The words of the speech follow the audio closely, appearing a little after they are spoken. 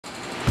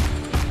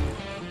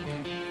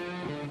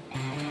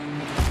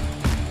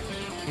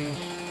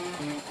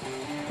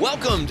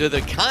Welcome to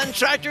the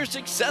Contractor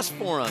Success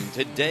Forum.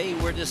 Today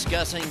we're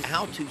discussing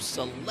how to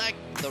select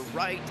the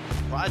right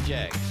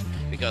projects,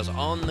 because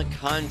on the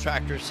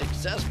Contractor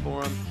Success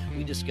Forum,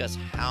 we discuss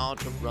how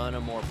to run a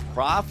more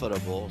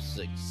profitable,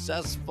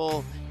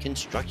 successful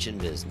construction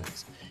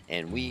business.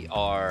 And we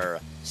are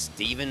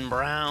Stephen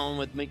Brown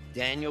with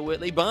McDaniel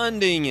Whitley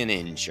Bonding and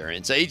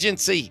Insurance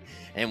Agency.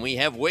 And we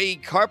have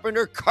Wade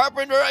Carpenter,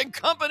 Carpenter and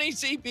Company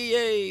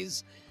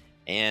CPAs.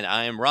 And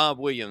I am Rob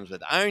Williams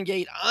with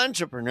Irongate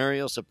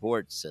Entrepreneurial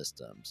Support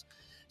Systems.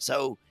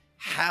 So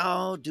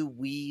how do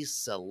we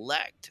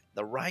select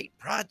the right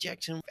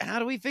projects, and how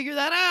do we figure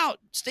that out?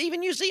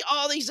 Stephen, you see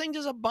all these things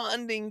as a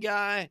bonding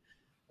guy.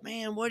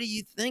 Man, what do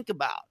you think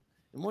about?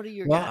 And what are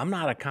your Well, guys? I'm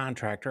not a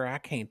contractor. I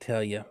can't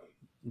tell you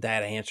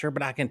that answer,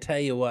 but I can tell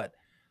you what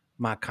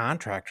my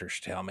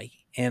contractors tell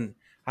me. And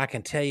I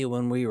can tell you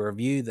when we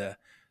review the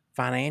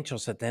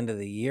financials at the end of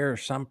the year,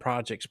 some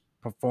projects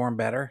perform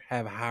better,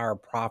 have a higher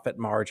profit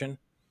margin,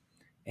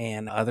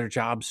 and other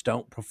jobs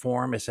don't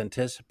perform as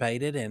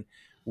anticipated. And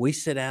we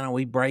sit down and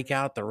we break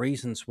out the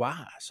reasons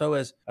why. So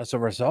as a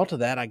result of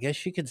that, I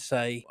guess you could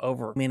say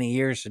over many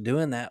years of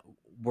doing that,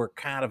 we're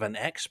kind of an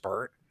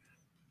expert,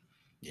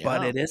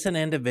 but Yeah. it is an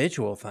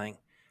individual thing.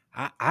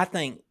 I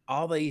think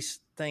all these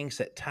things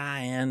that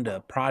tie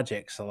into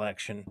project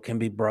selection can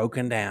be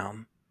broken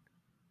down.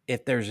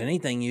 If there's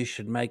anything you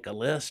should make a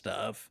list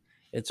of,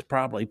 it's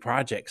probably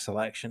project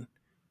selection.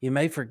 You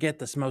may forget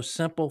this most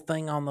simple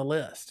thing on the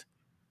list.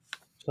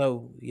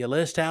 So you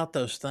list out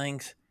those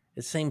things.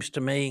 It seems to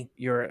me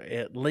you're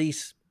at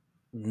least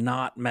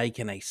not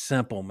making a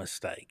simple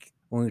mistake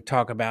when we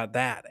talk about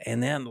that.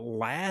 And then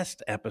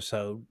last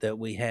episode that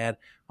we had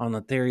on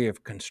the theory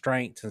of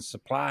constraints and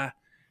supply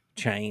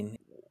chain,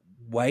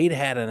 Wade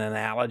had an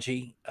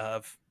analogy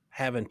of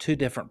having two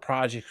different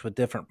projects with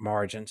different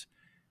margins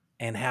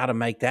and how to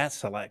make that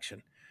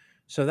selection.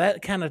 So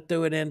that kind of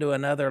threw it into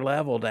another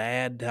level to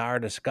add to our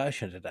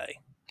discussion today.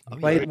 Oh,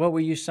 yeah. Wade, what were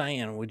you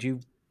saying? Would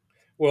you?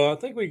 Well, I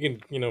think we can,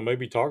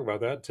 maybe talk about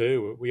that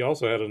too. We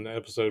also had an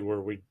episode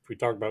where we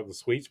talked about the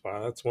sweet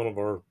spot. That's one of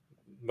our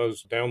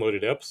most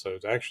downloaded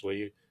episodes,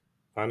 actually,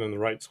 finding the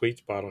right sweet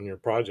spot on your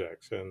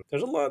projects. And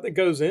there's a lot that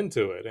goes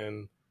into it.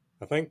 And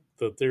I think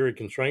the theory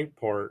constraint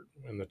part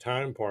and the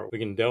time part we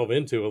can delve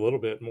into a little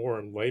bit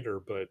more later,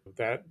 but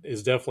that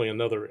is definitely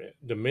another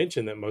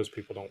dimension that most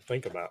people don't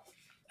think about.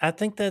 I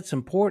think that's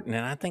important.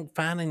 And I think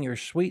finding your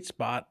sweet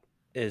spot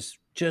is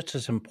just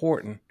as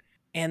important.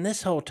 And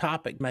this whole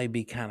topic may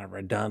be kind of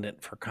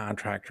redundant for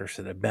contractors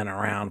that have been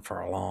around for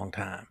a long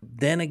time.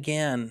 Then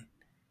again,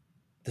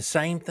 the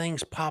same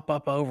things pop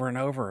up over and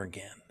over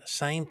again. The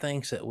same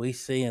things that we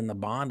see in the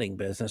bonding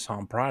business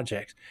on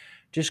projects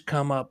just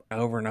come up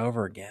over and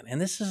over again.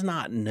 And this is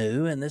not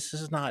new, and this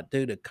is not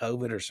due to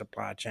COVID or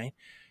supply chain.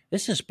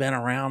 This has been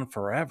around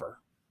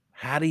forever.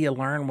 How do you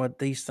learn what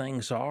these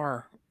things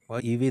are? Well,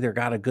 you've either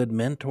got a good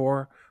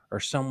mentor or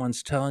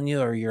someone's telling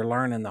you, or you're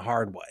learning the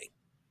hard way.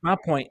 My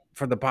point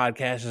for the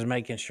podcast is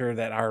making sure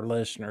that our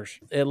listeners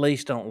at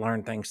least don't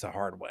learn things the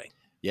hard way.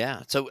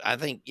 Yeah. So I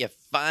think,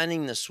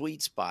 finding the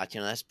sweet spot,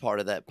 that's part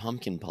of that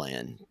pumpkin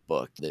plan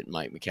book that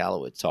Mike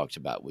Michalowicz talks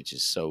about, which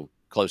is so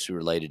closely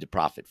related to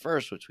Profit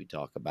First, which we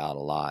talk about a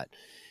lot.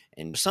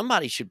 And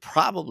somebody should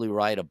probably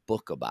write a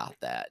book about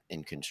that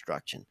in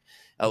construction.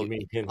 You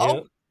mean hint,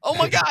 hint? Oh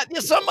my God.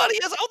 Yeah, somebody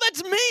is. Oh,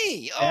 that's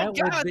me. Oh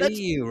That God. would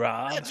be you,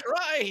 Rob. That's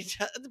right.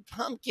 The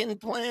pumpkin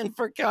plan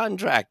for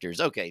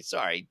contractors. Okay,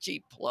 sorry,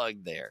 cheap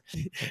plug there.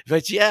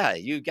 But yeah,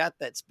 you got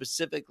that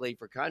specifically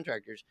for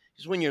contractors,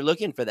 because when you're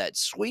looking for that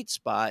sweet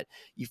spot,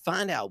 you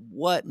find out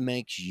what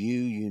makes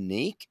you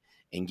unique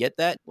and get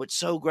that. What's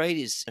so great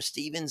is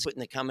Steven's putting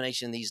the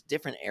combination of these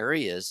different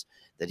areas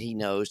that he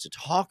knows to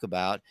talk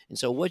about. And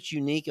so what's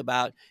unique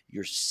about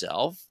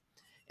yourself?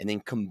 And then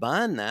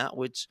combine that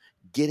with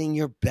getting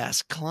your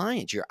best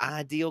clients, your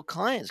ideal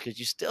clients, because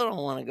you still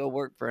don't want to go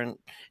work for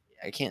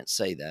I can't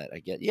say that.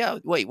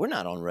 Wait, we're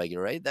not on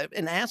regular rate.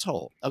 An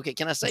asshole. Okay,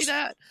 can I say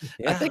that?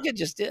 Yeah. I think I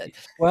just did.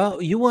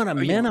 Well, you want to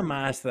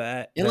minimize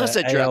that. Unless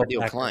that's your AL ideal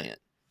factor. client.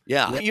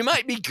 Yeah, you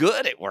might be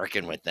good at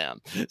working with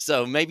them.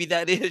 So maybe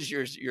that is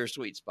your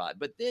sweet spot.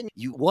 But then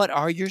what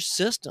are your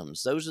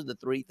systems? Those are the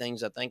three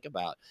things I think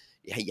about.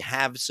 You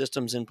have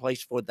systems in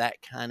place for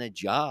that kind of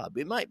job.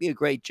 It might be a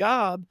great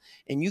job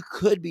and you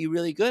could be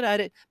really good at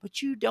it,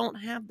 but you don't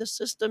have the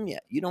system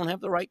yet. You don't have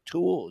the right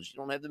tools. You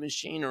don't have the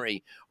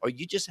machinery, or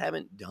you just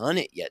haven't done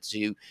it yet.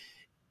 So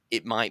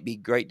it might be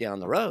great down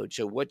the road.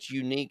 So what's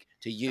unique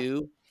to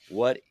you?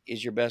 What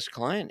is your best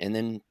client? And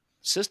then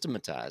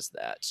systematize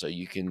that so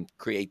you can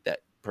create that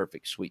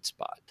perfect sweet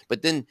spot.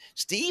 But then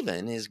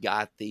Stephen has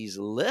got these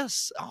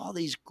lists, all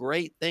these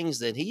great things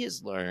that he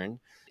has learned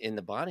in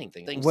the bonding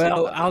thing.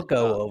 Well, I'll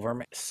go over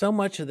 'em. So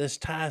much of this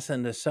ties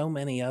into so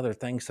many other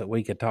things that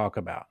we could talk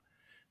about.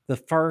 The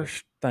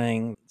first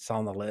thing that's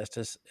on the list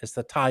is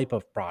the type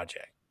of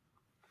project.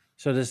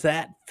 So does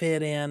that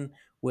fit in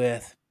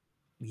with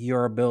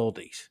your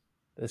abilities?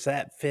 Does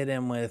that fit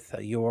in with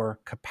your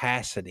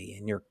capacity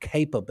and your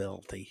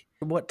capability?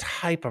 What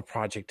type of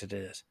project it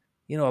is?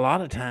 A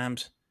lot of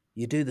times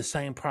you do the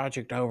same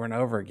project over and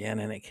over again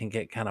and it can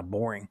get kind of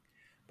boring.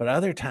 But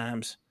other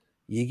times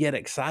you get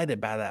excited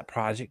by that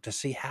project to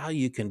see how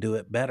you can do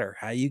it better,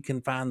 how you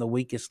can find the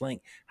weakest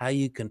link, how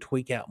you can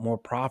tweak out more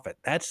profit.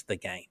 That's the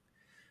game.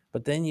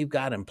 But then you've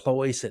got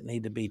employees that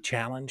need to be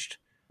challenged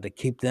to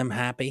keep them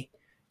happy.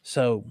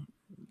 So,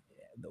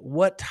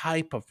 what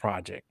type of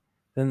project?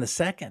 Then the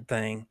second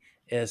thing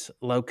is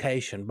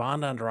location.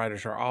 Bond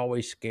underwriters are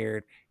always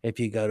scared if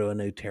you go to a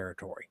new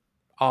territory,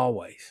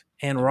 always,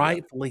 and Yeah.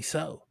 rightfully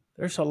so.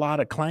 There's a lot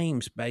of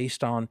claims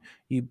based on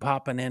you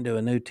popping into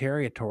a new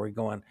territory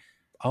going,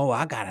 oh,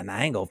 I got an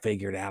angle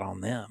figured out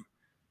on them.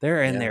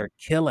 They're in Yeah. there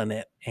killing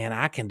it, and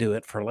I can do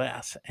it for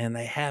less. And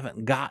they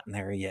haven't gotten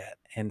there yet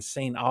and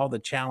seen all the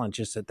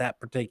challenges that that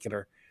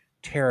particular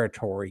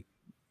territory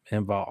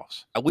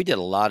involves. We did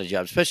a lot of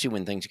jobs, especially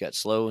when things got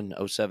slow in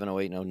 07,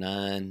 08, and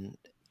 09.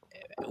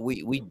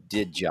 We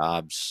did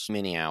jobs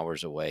many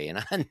hours away, and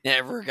I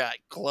never got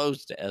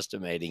close to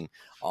estimating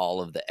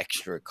all of the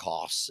extra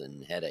costs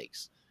and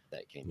headaches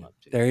that came up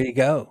to. There you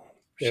go.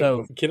 Yeah,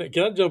 So, can I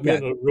jump yeah.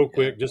 in real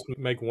quick just to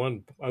make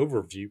one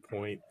overview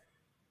point?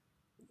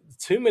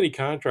 Too many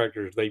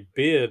contractors, they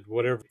bid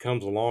whatever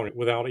comes along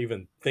without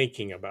even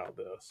thinking about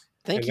this.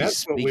 I think And he's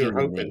that's what we were speaking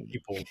to hoping me.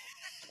 people.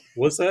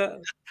 What's that?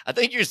 I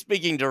think you're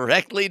speaking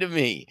directly to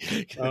me.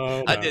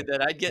 Oh, I no, did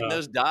that. I'd get in no.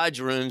 those Dodge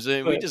rooms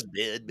and we But, just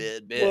bid.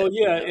 well,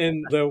 you yeah, know?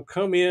 and they'll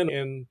come in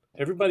and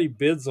everybody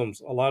bids them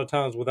a lot of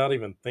times without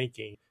even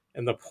thinking.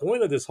 And the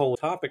point of this whole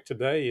topic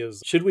today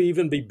is, should we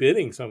even be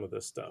bidding some of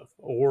this stuff?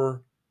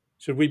 Or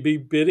should we be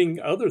bidding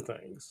other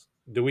things?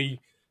 Do we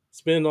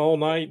spend all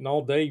night and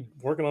all day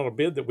working on a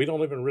bid that we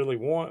don't even really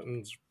want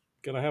and is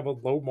going to have a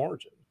low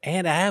margin?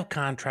 And I have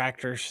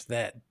contractors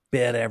that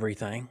bid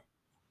everything.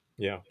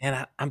 Yeah,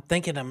 And I'm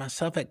thinking to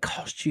myself, it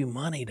costs you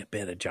money to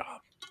bid a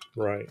job.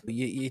 right.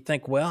 You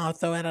think, well, I'll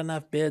throw out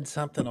enough bids,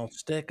 something will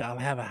stick. I'll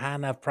have a high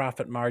enough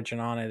profit margin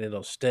on it,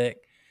 it'll stick,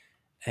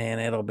 and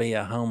it'll be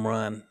a home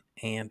run.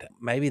 And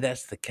maybe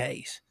that's the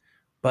case.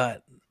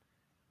 But,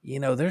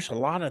 there's a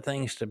lot of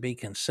things to be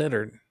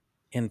considered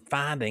in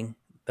finding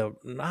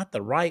not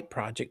the right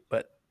project,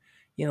 but,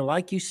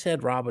 like you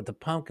said, Rob, with the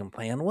pumpkin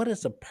plan, what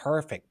is the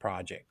perfect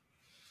project?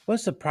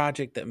 What's the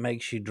project that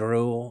makes you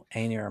drool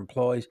and your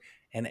employees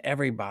and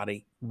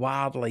everybody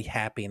wildly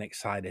happy and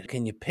excited?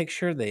 Can you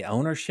picture the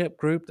ownership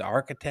group, the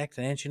architect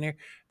and engineer?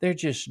 They're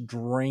just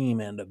dream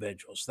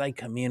individuals. They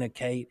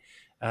communicate,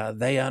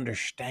 they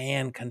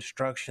understand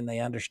construction, they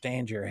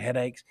understand your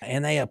headaches,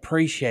 and they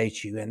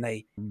appreciate you and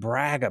they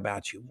brag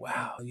about you.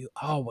 Wow, you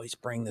always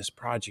bring this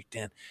project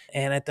in.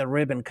 And at the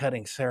ribbon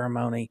cutting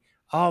ceremony,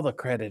 all the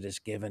credit is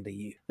given to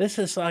you. This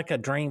is like a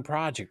dream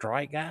project,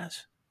 right,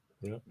 guys?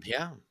 Yeah.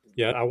 Yeah.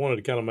 Yeah, I wanted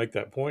to kind of make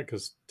that point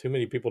because too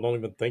many people don't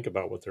even think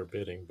about what they're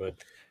bidding. But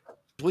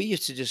We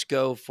used to just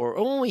go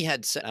for, we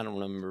had, I don't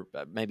remember,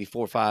 maybe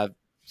 4, 5,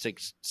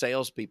 6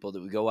 salespeople that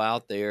would go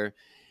out there,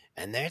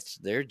 and that's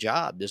their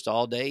job, just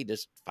all day,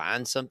 just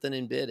find something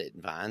and bid it,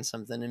 and find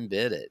something and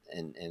bid it.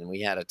 And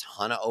we had a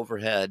ton of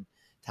overhead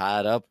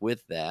tied up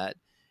with that.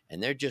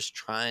 And they're just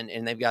trying,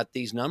 and they've got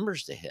these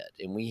numbers to hit.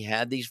 And we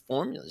had these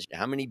formulas.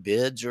 How many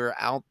bids are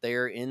out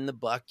there in the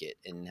bucket?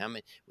 And how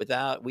many,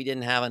 we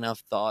didn't have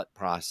enough thought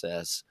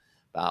process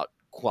about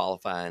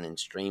qualifying and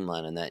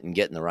streamlining that and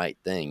getting the right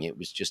thing. It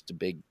was just a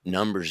big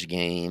numbers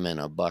game and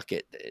a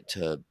bucket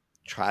to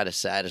try to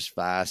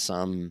satisfy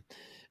some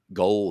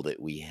goal that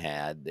we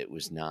had that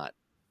was not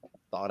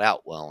thought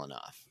out well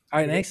enough. All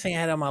right, next thing I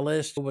had on my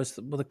list was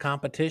the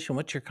competition.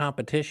 What's your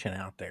competition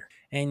out there?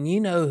 And you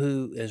know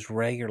who is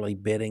regularly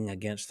bidding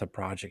against the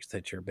projects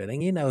that you're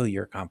bidding. You know who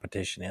your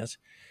competition is.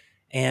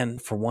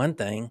 And for one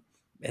thing,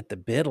 at the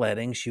bid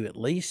lettings, you at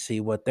least see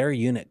what their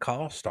unit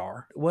costs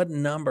are. What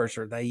numbers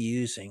are they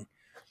using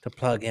to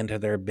plug into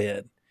their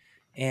bid?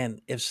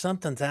 And if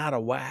something's out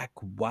of whack,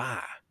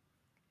 why?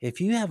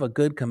 If you have a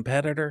good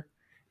competitor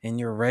and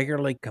you're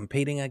regularly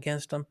competing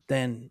against them,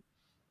 then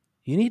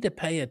you need to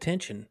pay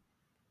attention.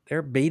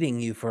 They're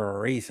beating you for a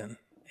reason,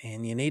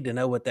 and you need to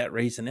know what that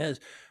reason is.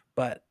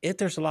 But if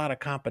there's a lot of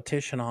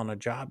competition on a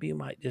job, you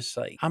might just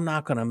say, I'm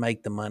not going to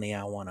make the money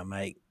I want to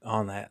make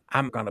on that.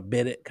 I'm going to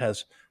bid it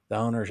because the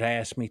owners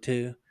asked me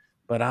to,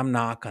 but I'm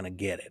not going to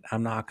get it.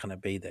 I'm not going to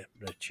be the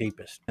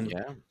cheapest. And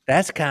Yeah.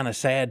 that's kind of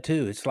sad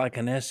too. It's like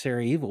a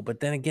necessary evil. But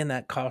then again,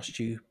 that costs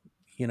you,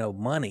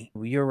 money.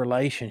 Your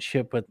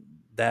relationship with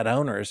that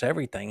owner is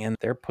everything, and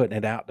they're putting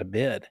it out to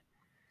bid.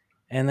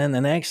 And then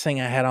the next thing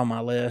I had on my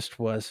list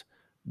was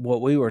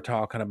what we were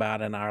talking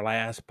about in our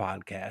last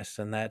podcast,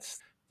 and that's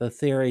the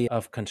theory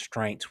of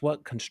constraints.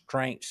 What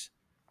constraints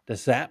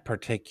does that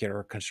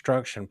particular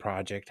construction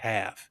project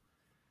have?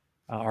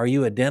 Are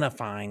you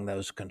identifying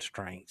those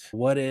constraints?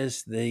 What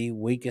is the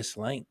weakest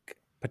link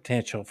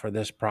potential for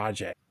this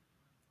project?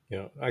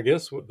 yeah, I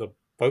guess what the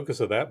focus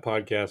of that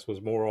podcast was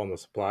more on the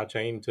supply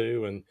chain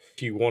too. And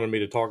you wanted me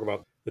to talk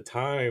about the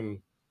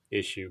time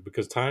issue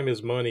because time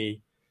is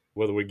money,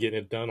 whether we're getting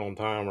it done on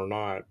time or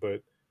not.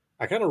 But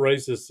I kind of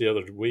raised this the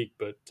other week,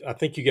 but I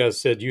think you guys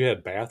said you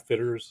had bath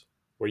fitters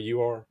where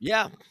you are.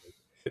 Yeah.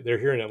 They're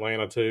here in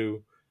Atlanta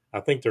too. I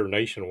think they're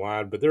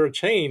nationwide, but they're a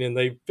chain, and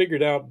they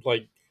figured out,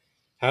 like,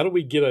 how do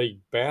we get a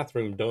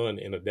bathroom done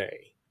in a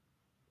day?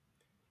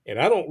 And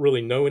I don't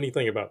really know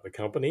anything about the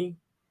company.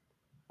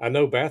 I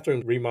know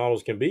bathroom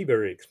remodels can be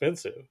very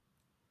expensive,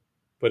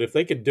 but if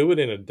they could do it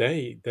in a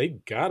day, they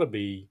got to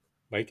be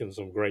making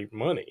some great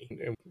money.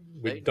 And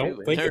we They do, don't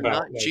and think they're about,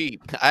 not like,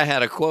 cheap. I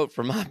had a quote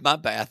from my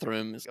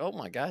bathroom. Oh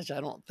my gosh,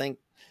 I don't think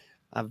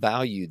I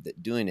valued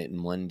that doing it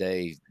in one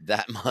day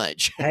that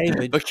much Hey,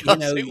 but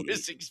because it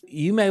was.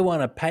 you may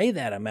want to pay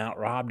that amount,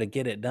 Rob, to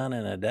get it done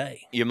in a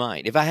day. You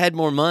might. If I had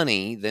more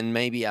money, then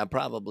maybe I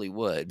probably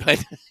would.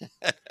 But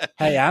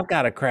Hey, I've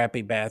got a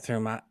crappy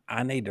bathroom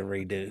I need to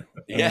redo.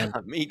 yeah,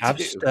 And me I've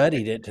too.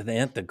 studied it to the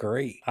nth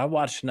degree. I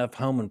watched enough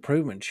home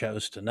improvement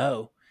shows to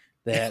know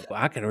that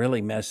I can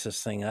really mess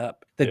this thing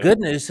up. The Yeah. good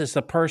news is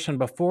the person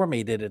before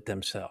me did it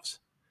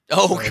themselves.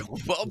 Oh, So,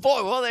 well,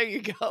 boy, well, there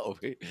you go.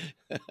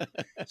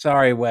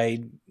 sorry,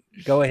 Wade.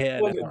 Go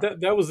ahead. Well,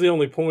 that was the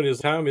only point, is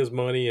time is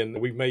money. And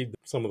we made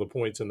some of the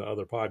points in the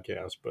other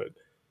podcast, but,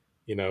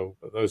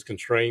 those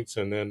constraints,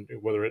 and then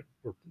whether it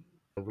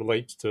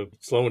relates to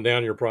slowing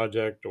down your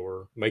project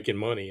or making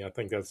money, I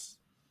think that's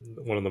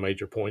one of the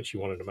major points you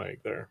wanted to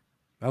make there.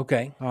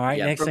 Okay. All right.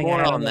 Yeah, Next for thing more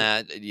I on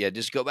have, that, yeah,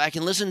 just go back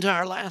and listen to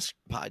our last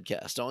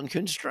podcast on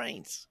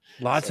constraints.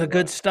 lots So, of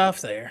good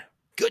stuff there.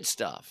 Good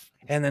stuff.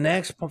 And the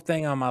next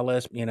thing on my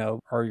list,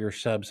 are your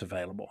subs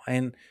available?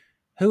 And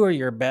who are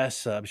your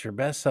best subs? Your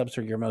best subs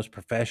are your most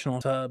professional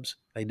subs.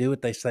 They do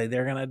what they say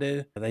they're going to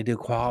do. They do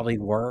quality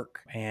work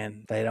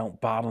and they don't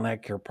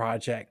bottleneck your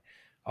project.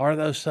 Are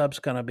those subs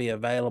going to be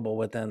available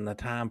within the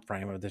time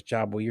frame of this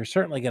job? Well, you're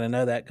certainly going to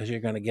know that because you're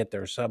going to get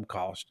their sub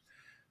cost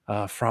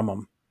from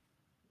them.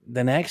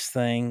 The next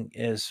thing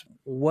is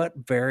what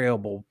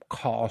variable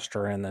costs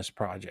are in this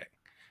project.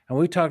 And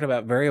we talked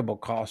about variable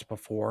costs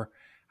before.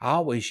 I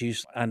always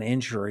use an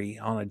injury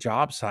on a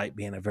job site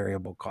being a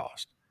variable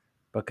cost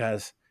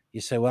because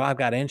you say, well, I've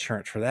got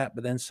insurance for that,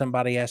 but then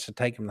somebody has to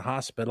take them to the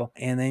hospital,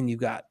 and then you've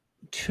got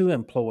 2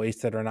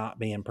 employees that are not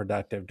being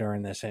productive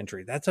during this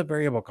injury. That's a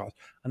variable cost.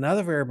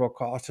 Another variable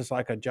cost is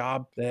like a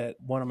job that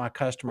one of my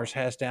customers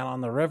has down on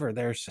the river.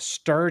 There's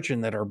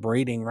sturgeon that are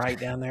breeding right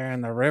down there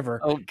in the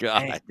river. Oh,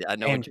 God. I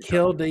know what And you're talking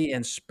about. killdee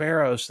and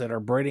sparrows that are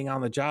breeding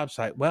on the job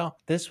site. Well,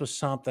 this was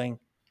something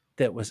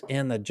that was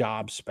in the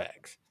job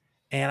specs.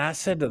 And I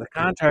said to the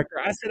contractor,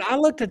 I said, I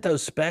looked at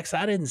those specs.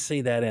 I didn't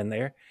see that in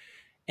there.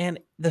 And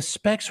the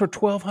specs were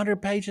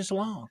 1,200 pages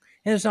long.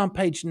 It was on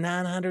page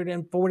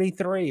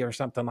 943 or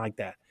something like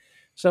that.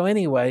 So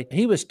anyway,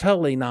 he was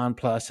totally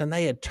nonplussed, and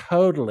they had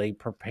totally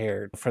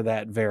prepared for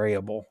that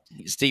variable.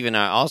 Steve and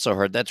I also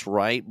heard that's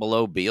right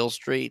below Beale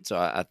Street. So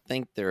I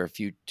think there are a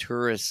few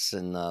tourists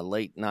and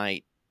late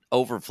night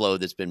overflow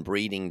that's been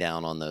breeding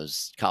down on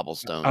those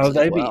cobblestones as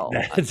well.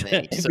 I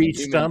think They'd some be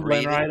human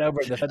stumbling breathing. right over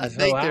the I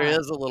think there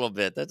is a little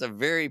bit. That's a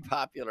very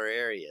popular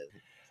area.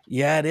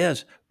 Yeah, it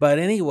is. But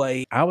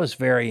anyway, I was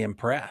very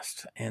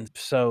impressed. And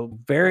so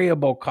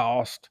variable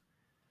cost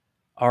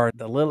are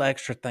the little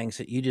extra things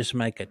that you just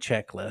make a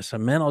checklist, a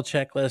mental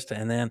checklist,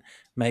 and then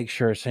make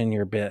sure it's in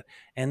your bid.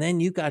 And then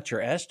you got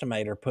your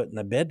estimator putting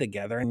the bid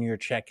together and you're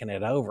checking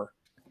it over.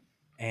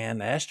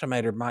 And the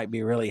estimator might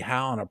be really high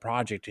on a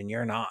project and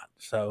you're not.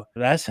 So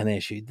that's an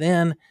issue.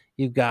 Then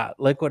you've got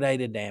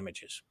liquidated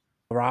damages.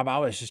 Rob, I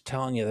was just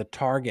telling you the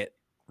Target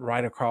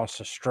right across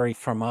the street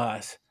from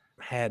us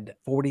had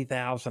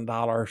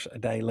 $40,000 a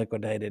day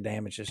liquidated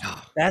damages.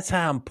 That's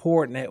how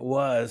important it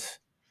was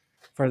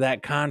for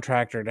that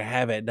contractor to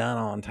have it done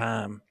on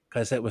time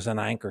because it was an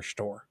anchor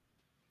store.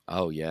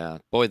 Oh, yeah.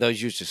 Boy,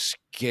 those used to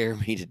scare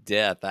me to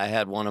death. I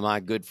had one of my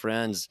good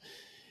friends.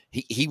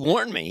 He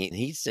warned me.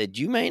 He said,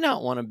 you may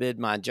not want to bid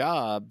my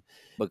job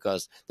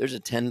because there's a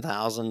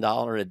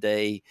 $10,000 a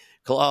day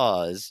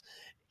clause,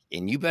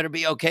 and you better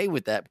be okay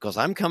with that because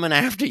I'm coming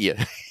after you.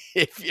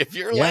 If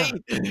you're late,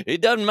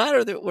 it doesn't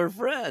matter that we're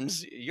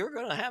friends. You're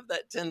going to have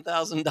that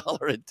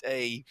 $10,000 a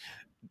day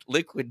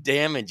liquid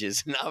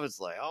damages. And I was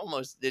like, I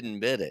almost didn't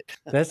bid it.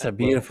 That's a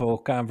beautiful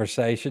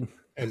conversation.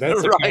 And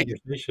that's Right. a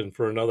conversation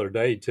for another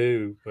day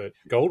too. But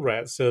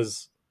Goldrat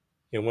says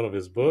in one of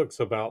his books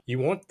about you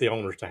want the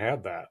owners to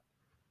have that.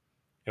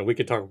 And we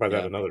could talk about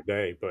that another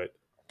day, but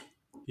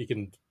you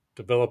can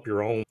develop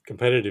your own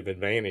competitive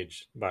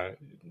advantage by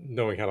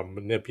knowing how to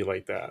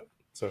manipulate that.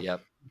 So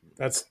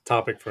that's a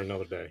topic for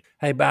another day.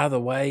 Hey, by the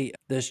way,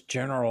 this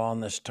general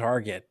on this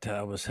Target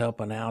was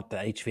helping out the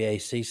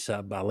HVAC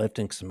sub by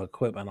lifting some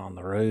equipment on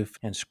the roof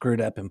and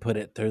screwed up and put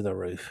it through the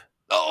roof.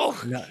 Oh,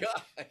 God.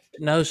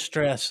 No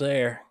stress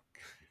there.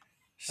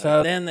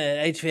 So then the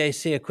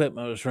HVAC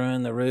equipment was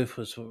ruined. The roof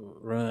was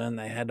ruined.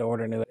 They had to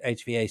order new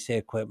HVAC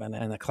equipment,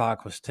 and the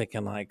clock was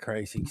ticking like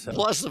crazy. So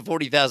plus the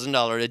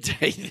 $40,000 a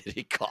day that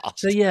it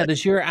costs. So yeah,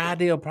 does your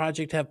ideal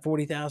project have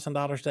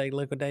 $40,000 a day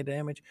liquidated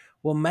damage?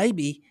 Well,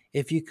 maybe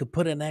if you could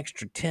put an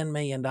extra $10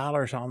 million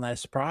on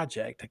this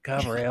project to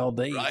cover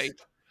LDs. Right.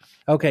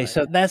 Okay,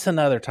 so that's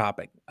another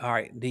topic. All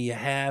right, do you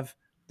have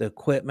the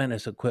equipment?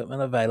 Is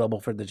equipment available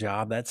for the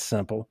job? That's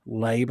simple.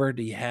 Labor,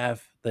 do you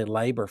have the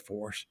labor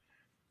force?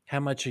 how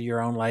much of your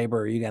own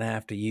labor are you going to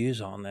have to use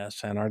on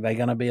this? And are they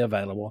going to be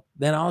available?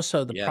 Then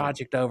also the Yeah.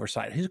 project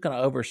oversight. Who's going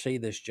to oversee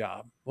this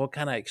job? What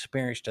kind of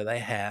experience do they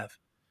have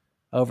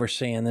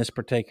overseeing this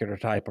particular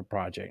type of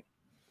project?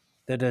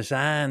 The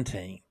design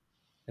team.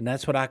 And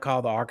that's what I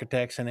call the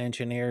architects and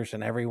engineers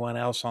and everyone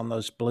else on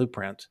those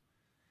blueprints.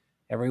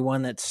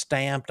 Everyone that's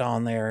stamped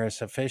on there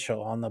as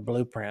official on the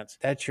blueprints,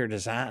 that's your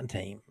design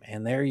team.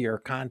 And they're your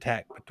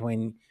contact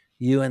between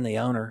you and the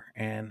owner.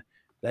 And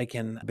they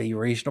can be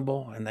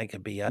reasonable and they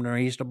could be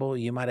unreasonable.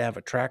 You might have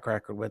a track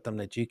record with them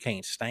that you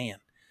can't stand.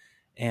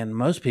 And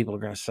most people are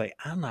going to say,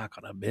 I'm not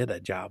going to bid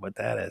a job with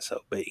that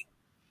SOB.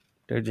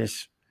 They're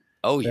just,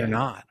 Oh, they're yeah.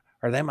 not.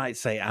 Or they might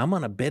say, I'm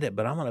going to bid it,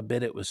 but I'm going to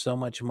bid it with so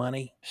much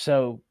money.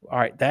 So, all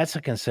right, that's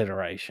a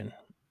consideration.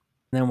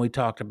 Then we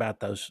talked about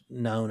those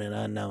known and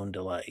unknown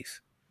delays,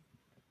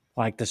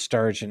 like the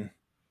sturgeon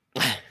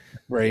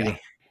breeding. Yeah.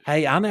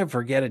 Hey, I'll never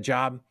forget a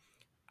job.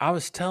 I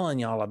was telling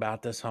y'all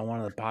about this on one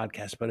of the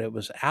podcasts, but it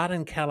was out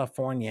in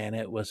California, and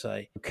it was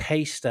a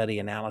case study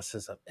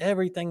analysis of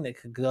everything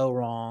that could go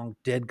wrong,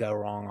 did go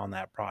wrong on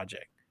that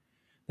project.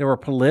 There were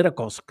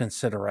political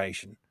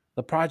consideration.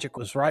 The project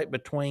was right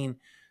between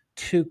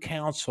two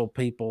council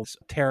people's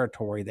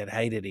territory that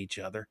hated each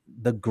other.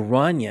 The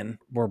grunion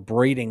were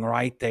breeding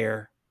right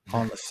there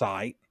on the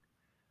site,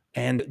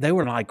 and they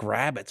were like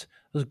rabbits.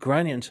 Those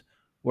grunions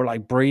were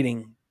like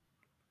breeding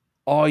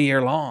all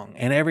year long,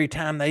 and every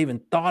time they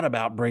even thought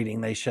about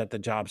breeding, they shut the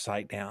job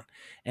site down.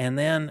 And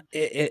then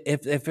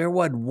if there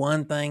wasn't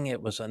one thing,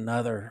 it was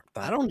another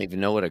thing. I don't even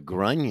know what a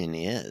grunion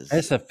is.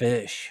 It's a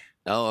fish.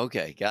 Oh,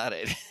 okay. Got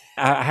it.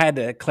 I had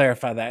to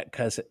clarify that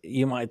because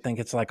you might think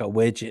it's like a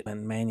widget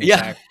in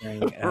Yeah.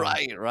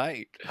 manufacturing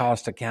Right.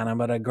 cost accounting,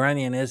 but a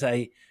grunion is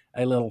a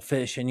little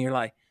fish, and you're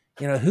like,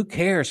 who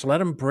cares? Let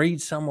them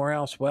breed somewhere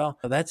else. Well,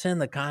 that's in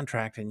the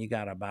contract, and you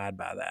got to abide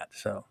by that.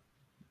 So,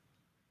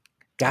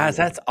 guys,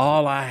 that's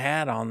all I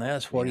had on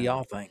this. What do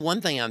y'all think?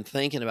 One thing I'm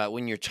thinking about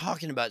when you're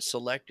talking about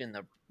selecting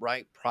the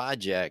right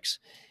projects,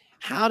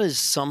 how does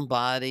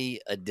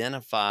somebody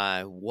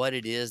identify what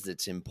it is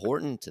that's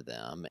important to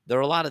them? There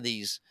are a lot of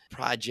these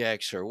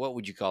projects, or what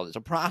would you call it? It's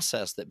a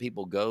process that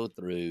people go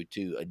through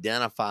to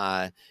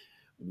identify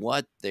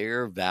what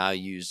their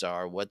values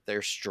are, what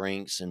their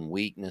strengths and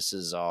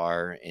weaknesses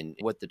are, and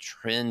what the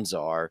trends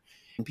are.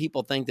 And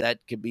people think that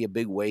could be a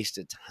big waste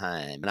of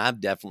time. And I've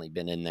definitely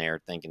been in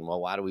there thinking,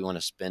 well, why do we want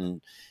to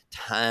spend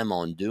time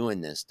on doing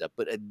this stuff?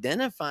 But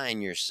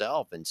identifying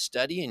yourself and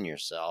studying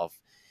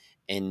yourself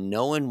and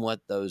knowing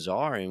what those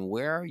are and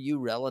where are you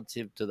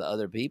relative to the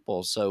other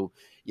people. So,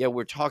 yeah,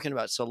 we're talking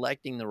about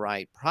selecting the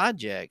right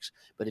projects,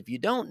 but if you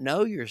don't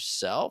know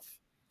yourself,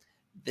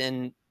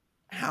 then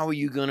how are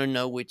you going to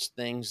know which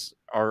things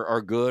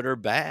are good or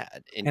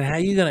bad? And how are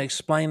you going to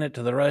explain it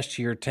to the rest of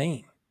your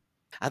team?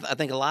 I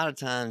think a lot of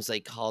times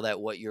they call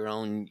that what your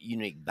own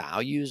unique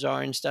values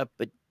are and stuff,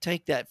 but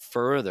take that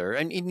further.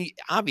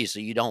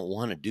 Obviously, you don't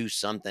want to do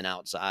something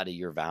outside of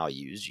your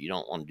values. You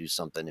don't want to do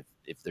something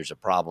if there's a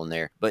problem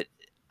there. But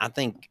I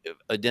think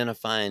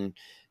identifying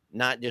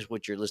not just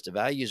what your list of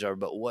values are,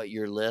 but what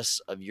your list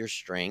of your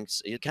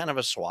strengths, it's kind of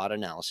a SWOT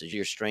analysis,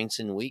 your strengths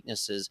and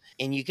weaknesses.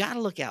 And you got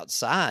to look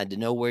outside to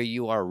know where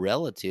you are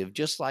relative.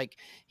 Just like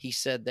he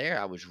said there,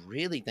 I was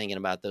really thinking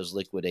about those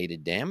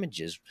liquidated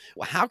damages.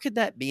 Well, how could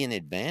that be an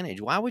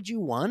advantage? Why would you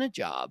want a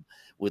job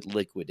with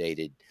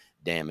liquidated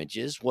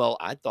damages? Well,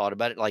 I thought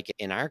about it like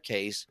in our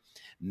case,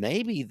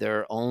 maybe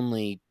there are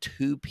only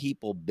two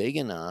people big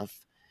enough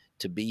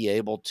to be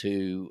able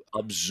to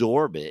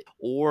absorb it.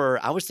 Or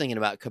I was thinking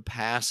about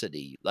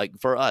capacity, like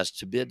for us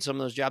to bid some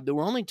of those jobs, there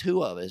were only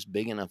two of us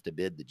big enough to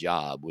bid the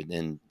job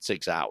within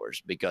 6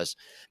 hours, because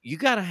you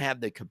got to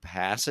have the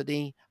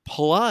capacity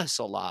plus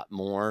a lot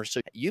more. So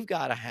you've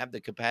got to have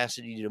the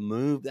capacity to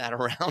move that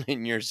around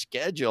in your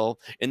schedule.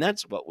 And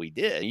that's what we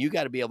did. You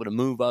got to be able to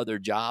move other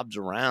jobs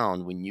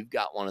around when you've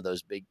got one of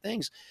those big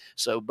things.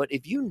 So, but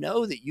if you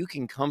know that you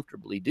can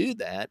comfortably do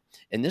that,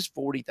 and this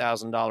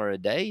 $40,000 a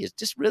day is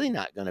just really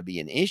not going to be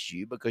an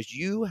issue because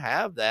you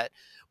have that,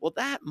 well,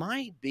 that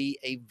might be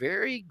a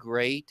very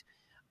great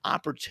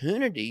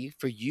opportunity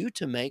for you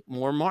to make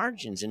more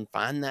margins and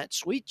find that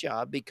sweet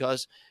job,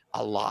 because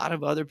a lot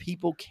of other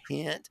people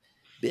can't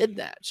bid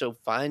that. So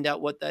find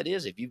out what that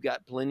is. If you've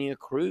got plenty of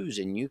crews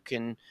and you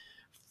can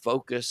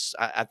focus,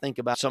 I think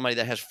about somebody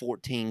that has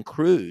 14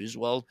 crews.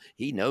 Well,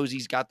 he knows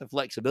he's got the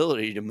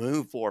flexibility to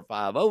move 4 or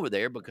 5 over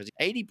there because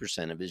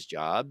 80% of his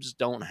jobs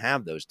don't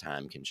have those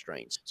time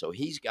constraints. So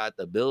he's got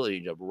the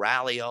ability to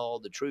rally all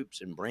the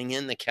troops and bring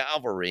in the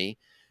cavalry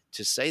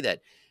to say that.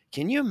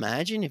 Can you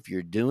imagine if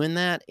you're doing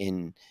that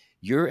and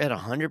you're at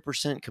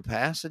 100%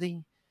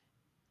 capacity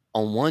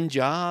on one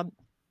job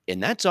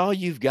and that's all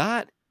you've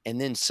got? And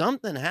then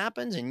something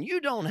happens and you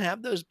don't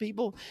have those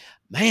people,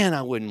 man,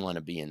 I wouldn't want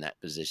to be in that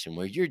position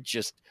where you're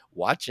just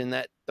watching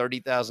that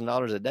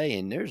 $30,000 a day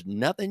and there's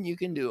nothing you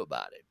can do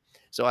about it.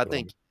 So I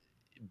think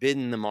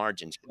bidding the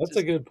margins. That's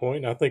a good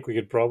point. I think we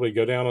could probably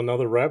go down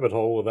another rabbit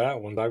hole with that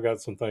one. I've got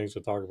some things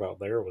to talk about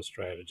there with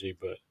strategy,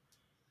 but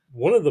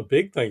One of the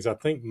big things I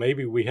think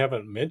maybe we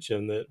haven't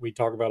mentioned that we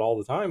talk about all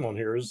the time on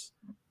here is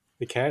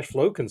the cash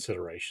flow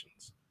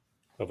considerations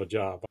of a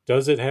job.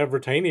 Does it have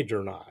retainage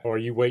or not? Or are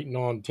you waiting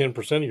on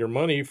 10% of your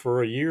money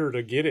for a year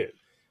to get it?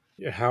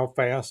 How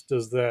fast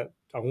does that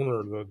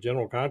owner, the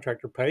general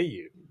contractor, pay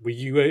you? Will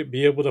you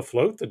be able to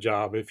float the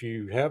job if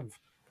you have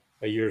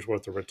a year's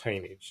worth of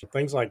retainage?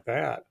 Things like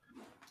that.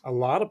 A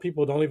lot of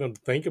people don't even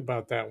think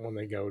about that when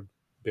they go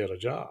bid a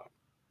job.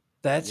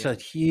 That's Yeah. a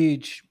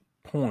huge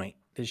point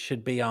that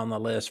should be on the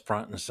list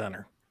front and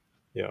center.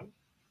 Yeah.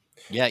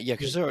 Yeah,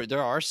 because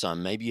there are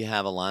some. Maybe you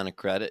have a line of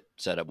credit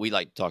set up. We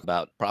like to talk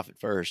about profit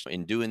first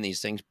in doing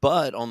these things,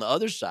 but on the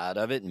other side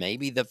of it,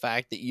 maybe the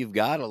fact that you've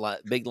got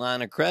big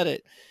line of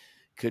credit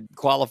could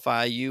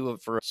qualify you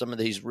for some of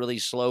these really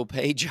slow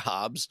pay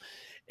jobs,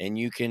 and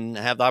you can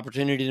have the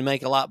opportunity to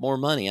make a lot more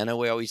money. I know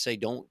we always say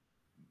don't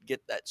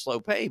get that slow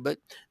pay, but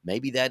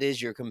maybe that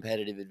is your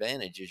competitive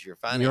advantage, is your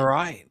You're finance,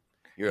 right.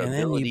 your And then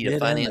you ability to bid in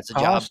the finance a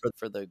job cost,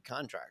 for the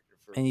contractor.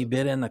 and you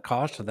bid in the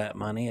cost of that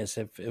money as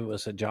if it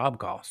was a job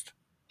cost.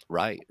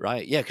 Right,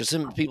 right. Yeah, because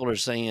some people are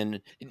saying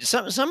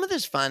some of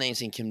this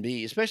financing can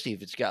be, especially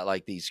if it's got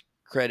like these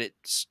credit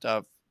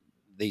stuff,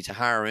 these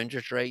higher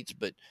interest rates.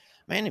 But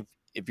man,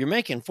 if you're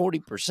making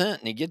 40%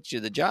 and it gets you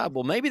the job,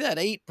 well, maybe that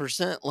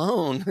 8%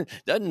 loan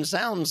doesn't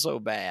sound so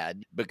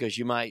bad because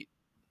you might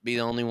be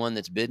the only one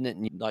that's bidding it.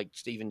 And like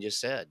Stephen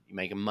just said, you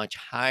make a much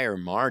higher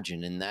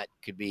margin, and that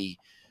could be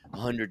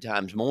 100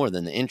 times more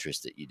than the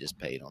interest that you just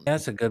paid on.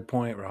 That's a good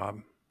point, Rob.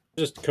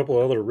 Just a couple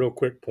other real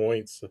quick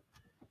points.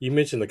 You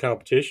mentioned the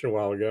competition a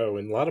while ago,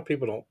 and a lot of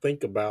people don't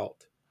think about,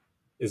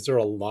 is there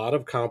a lot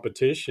of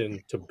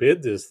competition to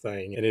bid this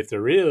thing? And if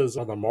there is,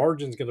 are the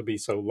margins going to be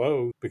so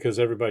low because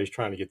everybody's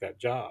trying to get that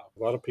job?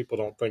 A lot of people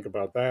don't think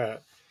about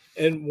that.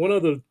 And one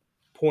other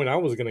point I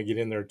was going to get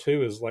in there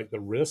too is like the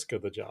risk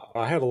of the job.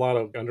 I had a lot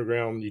of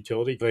underground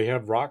utility. They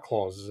have rock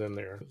clauses in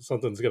there.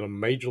 Something's going to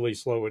majorly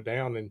slow it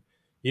down, and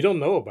you don't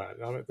know about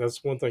it. I mean,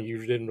 that's one thing you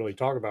didn't really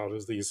talk about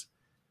is these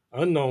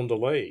unknown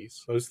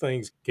delays. Those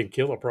things can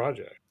kill a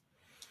project.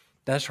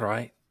 That's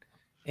right.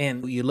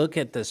 And you look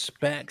at the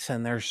specs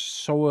and there's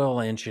soil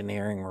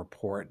engineering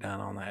report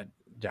done on that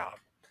job.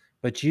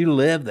 But you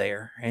live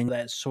there and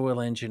that soil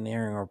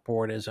engineering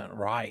report isn't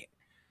right.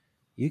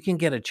 You can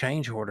get a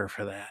change order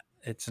for that.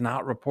 It's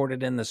not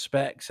reported in the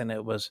specs and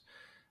it was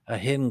a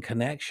hidden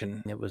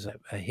connection. It was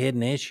a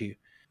hidden issue.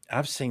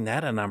 I've seen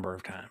that a number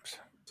of times.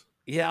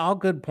 Yeah, all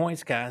good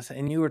points, guys.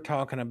 And you were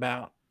talking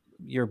about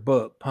your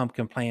book,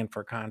 Pumpkin Plan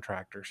for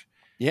Contractors.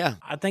 Yeah.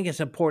 I think it's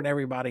important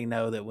everybody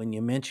know that when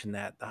you mention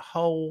that, the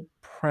whole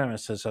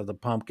premises of the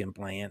Pumpkin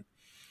Plan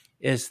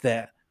is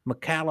that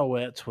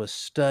McAllowitz was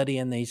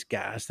studying these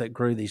guys that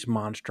grew these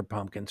monster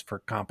pumpkins for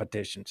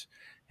competitions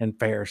and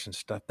fairs and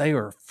stuff. They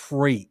were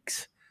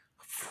freaks,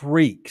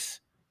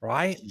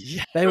 right?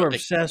 Yeah. They were Right.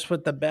 obsessed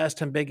with the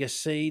best and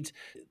biggest seeds.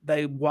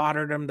 They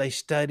watered them, they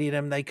studied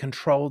them, they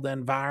controlled the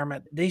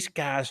environment. These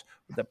guys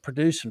that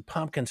producing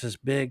pumpkins as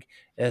big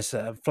as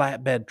a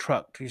flatbed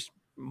truck, these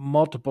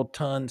multiple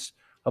tons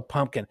of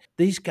pumpkin.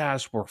 These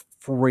guys were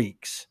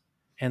freaks,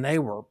 and they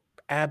were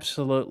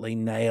absolutely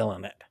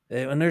nailing it.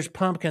 When there's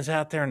pumpkins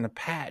out there in the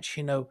patch,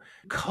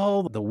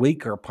 cull the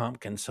weaker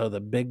pumpkins so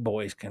the big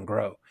boys can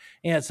grow.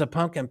 Yeah, it's a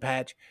pumpkin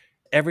patch.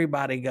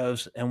 Everybody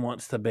goes and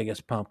wants the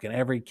biggest pumpkin.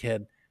 Every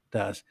kid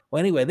does. Well,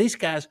 anyway, these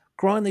guys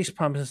growing these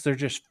pumpkins, they're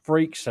just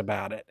freaks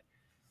about it.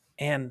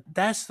 And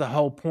that's the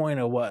whole point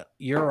of what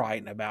you're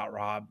writing about,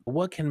 Rob.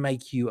 What can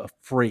make you a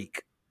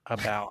freak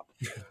about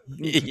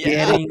Yeah. I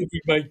getting, think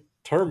you might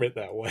term it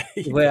that way.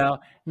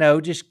 well,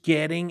 no, just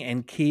getting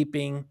and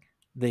keeping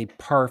the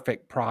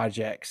perfect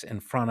projects in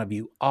front of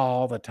you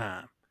all the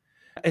time.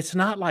 It's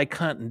not like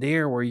hunting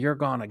deer where you're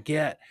going to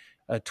get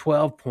a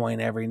 12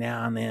 point every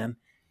now and then.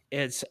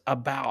 It's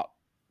about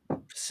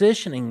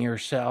positioning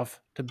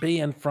yourself to be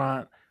in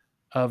front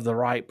of the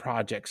right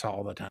projects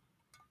all the time.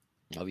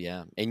 Oh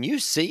yeah, and you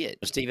see it,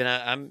 Stephen.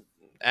 I'm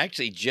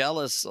actually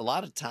jealous a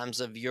lot of times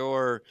of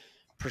your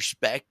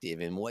perspective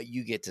and what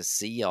you get to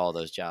see all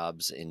those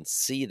jobs and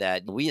see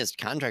that we as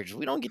contractors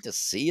we don't get to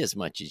see as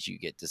much as you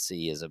get to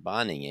see as a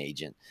bonding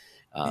agent.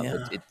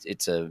 Yeah.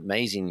 It's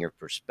amazing your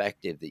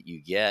perspective that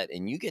you get,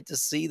 and you get to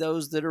see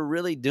those that are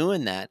really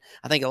doing that.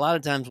 I think a lot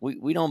of times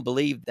we don't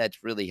believe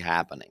that's really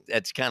happening.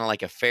 That's kind of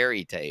like a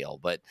fairy tale,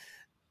 but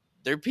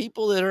there are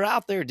people that are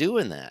out there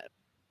doing that.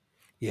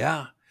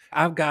 Yeah.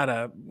 I've got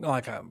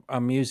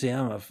a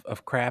museum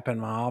of crap in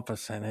my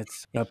office, and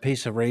it's a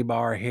piece of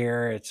rebar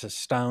here, it's a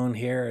stone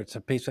here, it's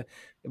a piece of,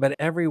 but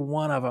every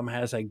one of them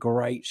has a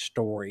great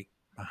story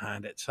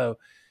behind it. So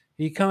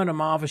you come into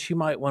my office, you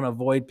might want to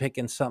avoid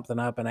picking something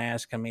up and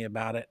asking me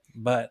about it,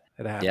 but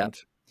it Yeah.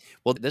 happens.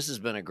 Well, this has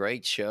been a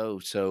great show.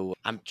 So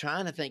I'm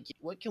trying to think,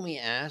 what can we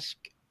ask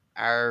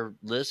our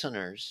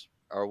listeners,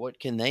 or what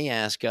can they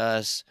ask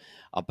us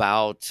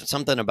about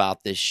something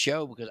about this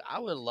show? Because I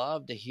would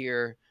love to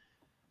hear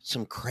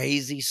some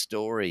crazy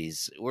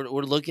stories. We're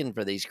looking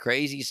for these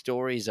crazy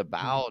stories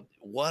about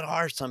what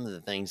are some of the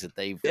things that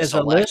they've As a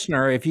selected.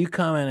 listener, if you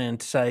come in and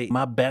say,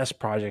 my best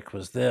project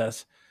was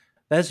this,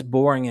 that's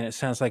boring and it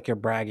sounds like you're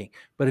bragging.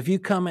 But if you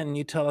come in and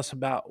you tell us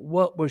about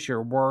what was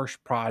your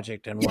worst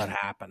project and what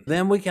happened,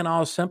 then we can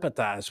all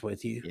sympathize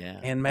with you. Yeah.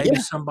 And maybe Yeah.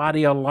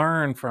 somebody will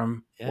learn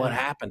from what Yeah.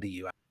 happened to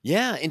you.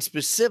 Yeah. And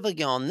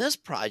specifically on this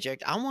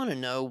project, I want to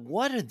know,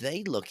 what are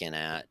they looking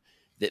at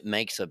that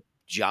makes a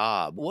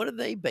job? What are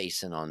they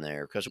basing on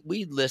there? Because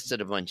we listed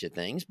a bunch of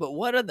things, but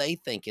what are they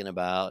thinking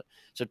about?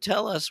 So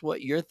tell us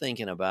what you're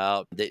thinking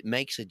about that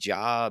makes a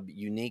job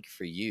unique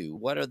for you.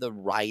 What are the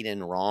right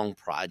and wrong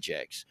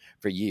projects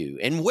for you?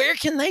 And where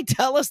can they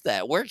tell us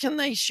that? Where can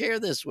they share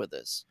this with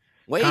us?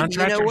 Wade, do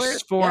you know where?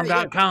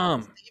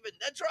 Contractorsforum.com. Steven,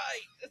 that's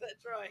right.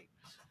 That's right.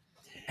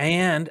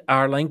 And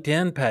our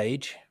LinkedIn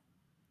page.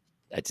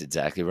 That's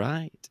exactly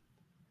right.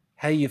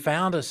 Hey, you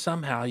found us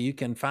somehow. You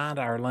can find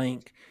our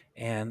link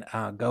and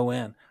go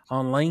in.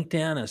 On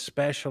LinkedIn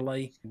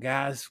especially,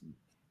 guys,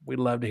 we'd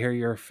love to hear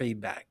your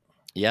feedback.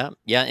 Yeah,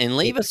 yeah, and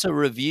leave us a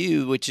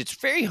review, which it's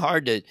very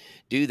hard to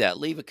do that.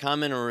 Leave a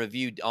comment or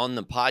review on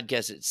the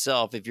podcast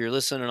itself. If you're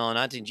listening on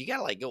iTunes, you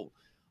gotta go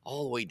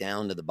all the way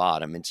down to the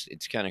bottom.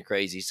 It's kind of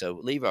crazy. So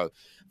leave a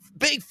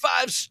big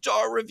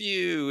 5-star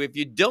review. If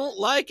you don't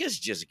like us,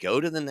 just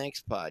go to the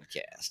next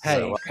podcast.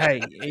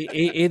 Hey,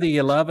 either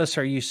you love us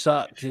or you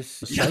suck.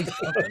 Just say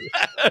something.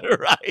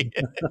 Right.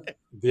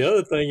 The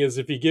other thing is,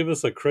 if you give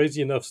us a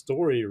crazy enough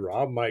story,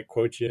 Rob might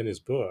quote you in his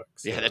book.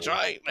 So. Yeah, that's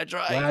right. That's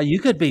right. Wow, you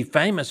could be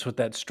famous with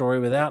that story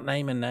without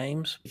naming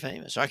names.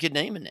 Famous. Or I could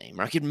name a name,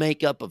 or I could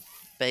make up a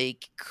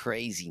fake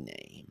crazy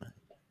name.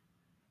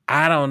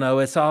 I don't know.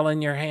 It's all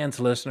in your hands,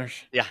 listeners.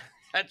 Yeah,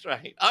 that's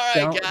right. All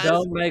right, guys.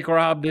 Don't make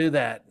Rob do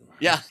that.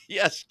 Yeah,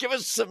 yes. Give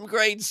us some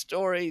great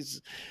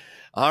stories.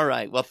 All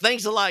right. Well,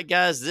 thanks a lot,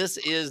 guys. This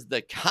is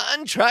the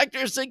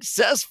Contractor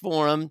Success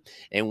Forum,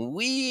 and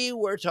we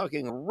were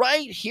talking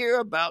right here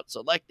about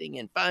selecting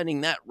and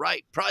finding that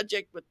right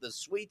project with the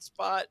sweet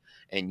spot.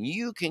 And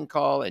you can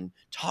call and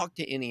talk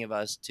to any of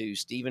us, to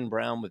Stephen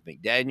Brown with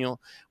McDaniel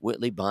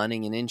Whitley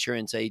Bonding and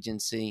Insurance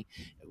Agency,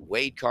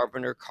 Wade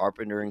Carpenter,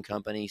 Carpenter and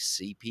Company,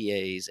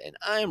 CPAs, and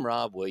I'm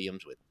Rob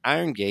Williams with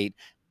Iron Gate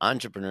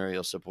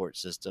Entrepreneurial Support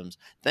Systems.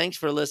 Thanks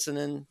for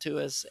listening to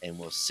us, and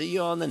we'll see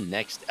you on the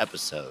next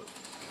episode.